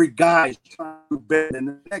every guy is trying to do better than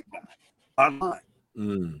the next guy.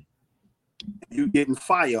 Online. You're getting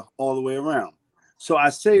fire all the way around. So I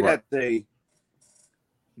say that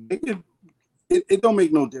it don't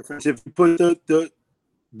make no difference if you put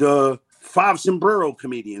the Five Sombrero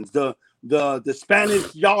comedians, the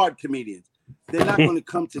Spanish Yard comedians. They're not going to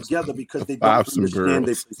come together because they don't understand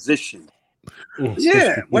their position.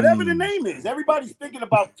 Yeah, whatever the name is. Everybody's thinking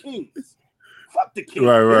about Kings. Fuck the Kings.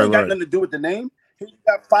 It ain't got nothing to do with the name. You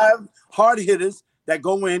got 5 hard hitters that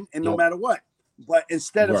go in and no matter what. But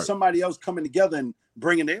instead of somebody else coming together and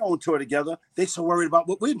bringing their own tour together, they so worried about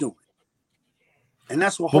what we're doing. And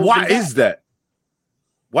that's what. But why is that?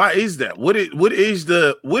 Why is that? What is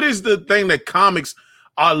the thing that comics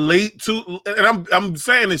are late to? And I'm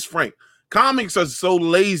saying this, Frank. Comics are so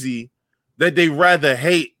lazy that they rather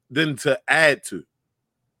hate than to add to.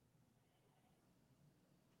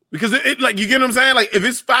 Because it like, you get what I'm saying? Like, if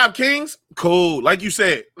it's 5 Kings, cool. Like you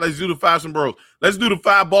said, let's do the 5 Sombreros. Let's do the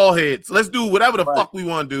 5 ball heads. Let's do whatever the fuck we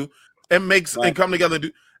want to do and and come together and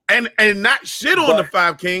do and not shit on the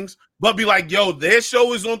 5 Kings, but be like, yo, their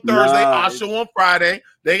show is on Thursday, our show on Friday.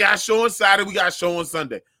 They got a show on Saturday, we got a show on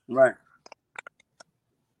Sunday. Right.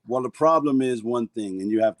 Well, the problem is one thing,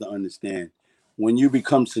 and you have to understand. When you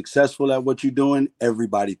become successful at what you're doing,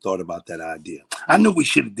 everybody thought about that idea. I knew we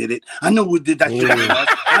should have did it. I knew we did that shit.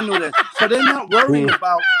 I know that. So they're not worrying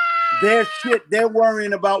about their shit. They're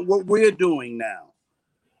worrying about what we're doing now.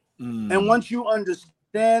 And once you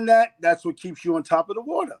understand that, that's what keeps you on top of the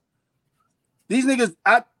water. These niggas,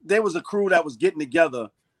 there was a crew that was getting together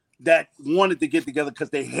that wanted to get together because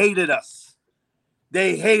they hated us.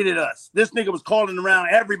 They hated us. This nigga was calling around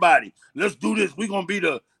everybody. Let's do this. We're going to be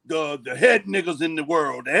the head niggas in the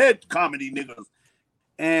world, the head comedy niggas.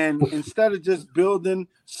 And instead of just building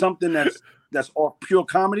something that's off pure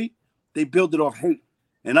comedy, they build it off hate.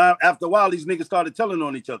 And after a while, these niggas started telling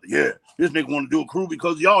on each other, yeah, this nigga want to do a crew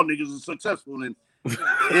because y'all niggas are successful. And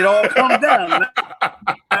it all comes down.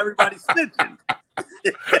 Everybody's snitching.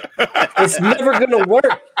 It's never going to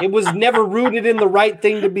work. It was never rooted in the right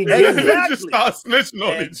thing to begin with. Just start snitching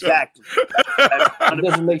on each other. It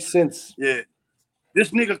doesn't make sense. Yeah.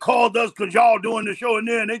 This nigga called us because y'all doing the show in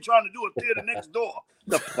there and they trying to do a theater next door.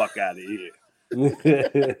 The fuck out of here.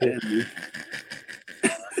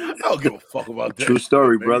 I don't give a fuck about that. True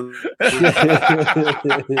story, brother.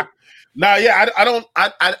 Nah, yeah,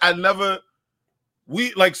 I never.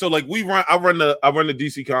 We like so like we run. I run the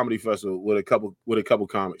DC Comedy Festival with a couple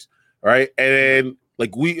comics, right? And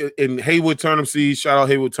like we in Haywood Turnham Seed. Shout out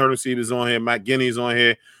Haywood Turnham Seed is on here. Matt Guinea's on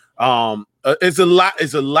here. It's a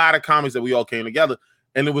lot of comics that we all came together,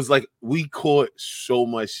 and it was like we caught so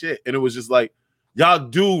much shit, and it was just like y'all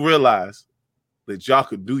do realize that y'all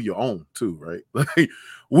could do your own too, right? Like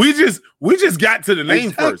we just got to the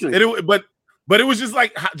name first, and but it was just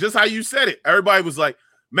like just how you said it. Everybody was like,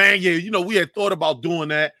 man, yeah, you know, we had thought about doing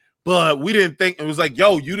that, but we didn't think it was like,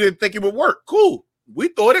 yo, you didn't think it would work. Cool, we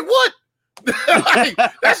thought it would. Like,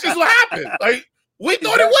 that's just what happened. Like we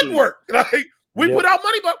thought it would work. Like. We put out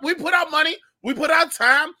money, but we put out money. We put out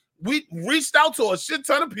time. We reached out to a shit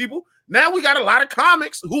ton of people. Now we got a lot of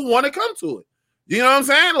comics who want to come to it. You know what I'm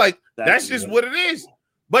saying? Like that's just what it is.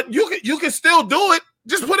 But you can still do it.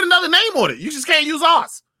 Just put another name on it. You just can't use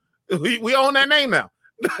ours. We own that name now.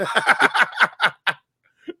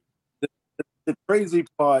 The crazy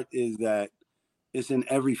part is that it's in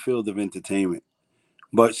every field of entertainment.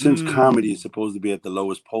 But since comedy is supposed to be at the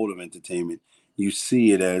lowest pole of entertainment, you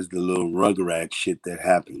see it as the little Rugrat shit that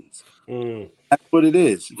happens. That's what it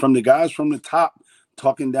is. From the guys from the top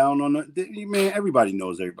talking down on the man, everybody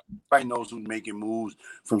knows everybody. Everybody knows who's making moves.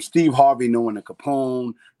 From Steve Harvey knowing the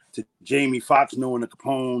Capone to Jamie Foxx knowing the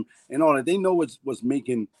Capone and all that. They know what's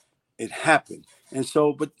making it happen. And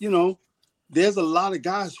so, but you know, there's a lot of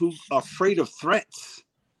guys who are afraid of threats.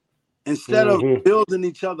 Instead of building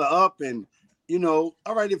each other up and you know,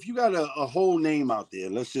 all right, if you got a whole name out there,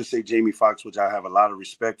 let's just say Jamie Foxx, which I have a lot of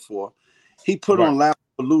respect for, he put on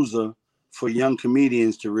Laughapalooza for young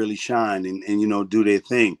comedians to really shine and you know, do their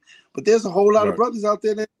thing. But there's a whole lot of brothers out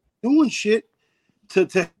there that are doing shit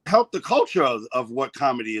to help the culture of what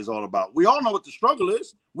comedy is all about. We all know what the struggle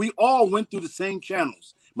is. We all went through the same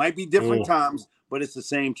channels. Might be different times, but it's the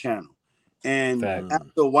same channel. And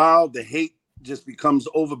after a while, the hate just becomes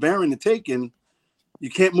overbearing to take and you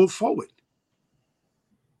can't move forward.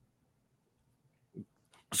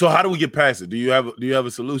 So how do we get past it? Do you have a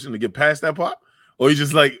solution to get past that part? Or you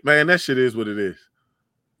just like, man, that shit is what it is?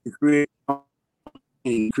 You create your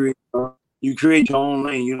own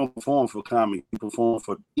lane. You don't perform for comedy. You perform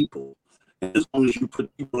for people. And as long as you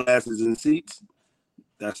put people's asses in seats,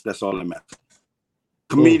 that's all that matters.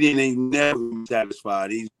 Comedian ain't never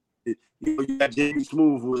satisfied. You got Jimmy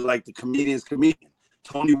Smooth, who was like the comedian's comedian.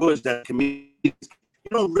 Tony Bush, that comedian. You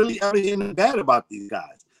don't really ever hear anything bad about these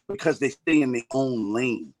guys. Because they stay in their own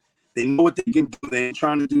lane. They know what they can do. They ain't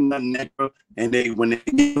trying to do nothing extra. And when they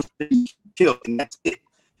get killed, and that's it.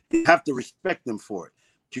 You have to respect them for it.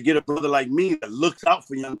 But you get a brother like me that looks out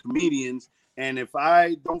for young comedians, and if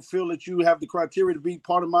I don't feel that you have the criteria to be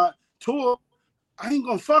part of my tour, I ain't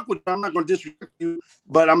gonna fuck with you. I'm not gonna disrespect you,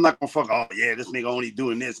 but I'm not gonna fuck. Oh yeah, this nigga only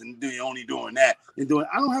doing this and only doing that and doing.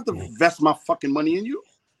 I don't have to invest my fucking money in you.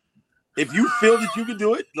 If you feel that you can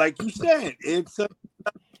do it, like you said, it's a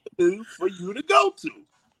for you to go to.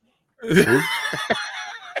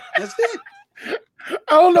 That's it.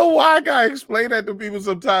 I don't know why I gotta explain that to people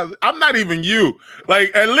sometimes. I'm not even you.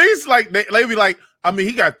 Like, at least like they be like, I mean,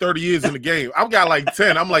 he got 30 years in the game. I've got like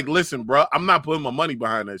 10. I'm like, listen, bro, I'm not putting my money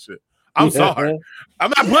behind that shit. I'm sorry.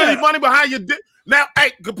 I'm not putting any money behind your dick. Now,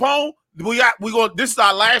 hey, Capone, this is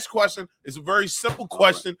our last question. It's a very simple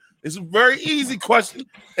question. It's a very easy question.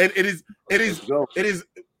 And it's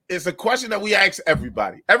a question that we ask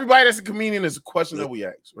everybody. Everybody that's a comedian is a question that we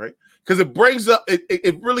ask, right? Because it brings up,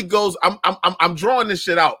 it really goes. I'm drawing this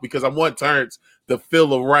shit out because I want Terrence to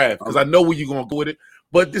feel a wrath because I know where you're gonna go with it.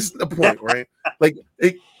 But this is the point, right? Like,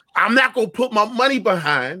 I'm not gonna put my money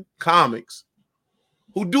behind comics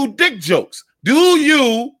who do dick jokes. Do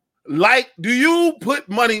you put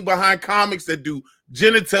money behind comics that do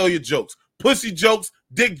genitalia jokes, pussy jokes,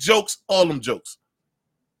 dick jokes, all them jokes?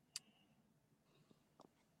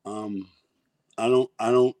 I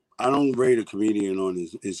don't rate a comedian on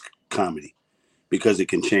his comedy because it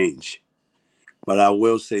can change. But I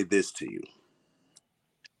will say this to you.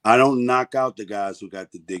 I don't knock out the guys who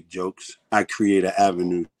got the dick jokes. I create an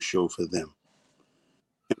avenue show for them.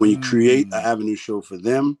 And when you create an avenue show for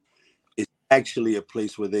them, it's actually a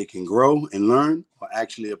place where they can grow and learn, or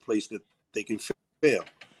actually a place that they can fail.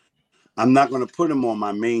 I'm not going to put them on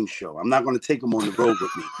my main show. I'm not going to take them on the road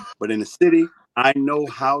with me. But in the city, I know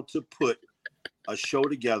how to put a show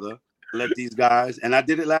together, let these guys, and I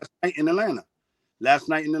did it last night in Atlanta.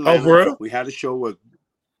 Oh, bro? We had a show where,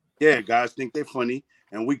 guys think they're funny,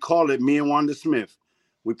 and we call it Me and Wanda Smith.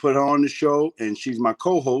 We put her on the show, and she's my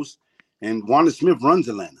co-host, and Wanda Smith runs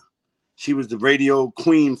Atlanta. She was the radio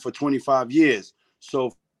queen for 25 years.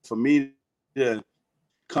 So for me to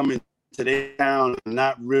come into their town and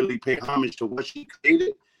not really pay homage to what she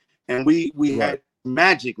created, and we had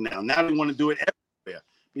magic now. Now they want to do it everywhere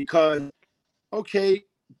because, okay,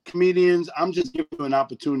 comedians, I'm just giving you an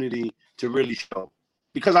opportunity to really show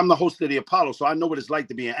because I'm the host of the Apollo, so I know what it's like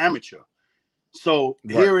to be an amateur. So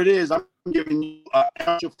here it is. I'm giving you an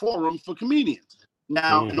amateur forum for comedians.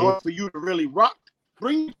 Now, in order for you to really rock,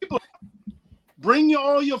 bring people out. Bring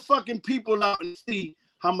all your fucking people out and see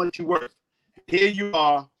how much you're worth. Here you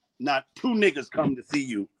are, not two niggas come to see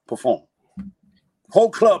you perform. Whole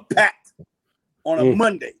club packed on a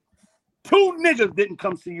Monday. Two niggas didn't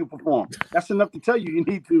come see you perform. That's enough to tell you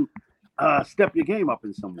need to step your game up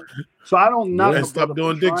in some way. So I don't knock. And stop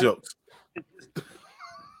doing dick jokes.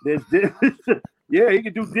 He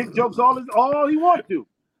can do dick jokes all he wants to,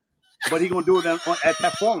 but he gonna do it at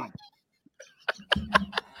that forum.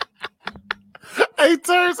 Hey,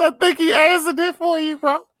 Terrence, I think he answered it for you,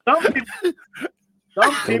 bro. Some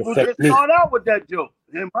people just start out with that joke.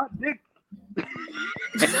 And my dick.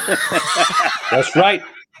 That's right.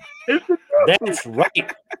 That's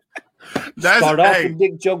right. Start off with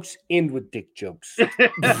dick jokes, end with dick jokes. Yo.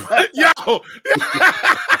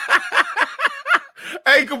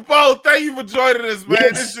 Hey, Capone, thank you for joining us, man.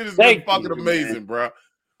 Yes, this shit has been fucking amazing, bro.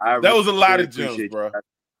 That was a lot of gems, bro.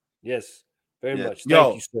 Yes, very much.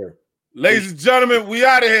 Thank you, sir. Ladies and gentlemen, we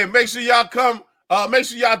out of here. Make sure y'all come. Make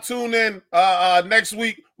sure y'all tune in next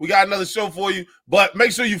week. We got another show for you. But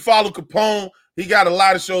make sure you follow Capone. He got a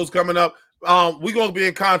lot of shows coming up. We're going to be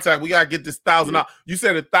in contact. We got to get this $1,000. You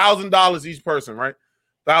said $1,000 each person, right?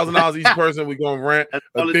 $1,000 each person. We're going to rent. That's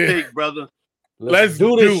all it takes, brother. Let's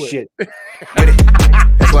do this shit.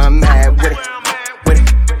 That's why I'm mad with it.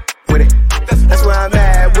 That's why I'm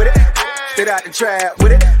mad with it. Straight out the trap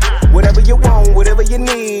with it. Whatever you want, whatever you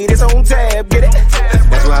need, it's on tab, get it?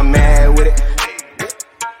 That's why I'm mad with it.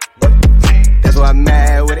 That's why I'm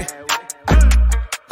mad with it.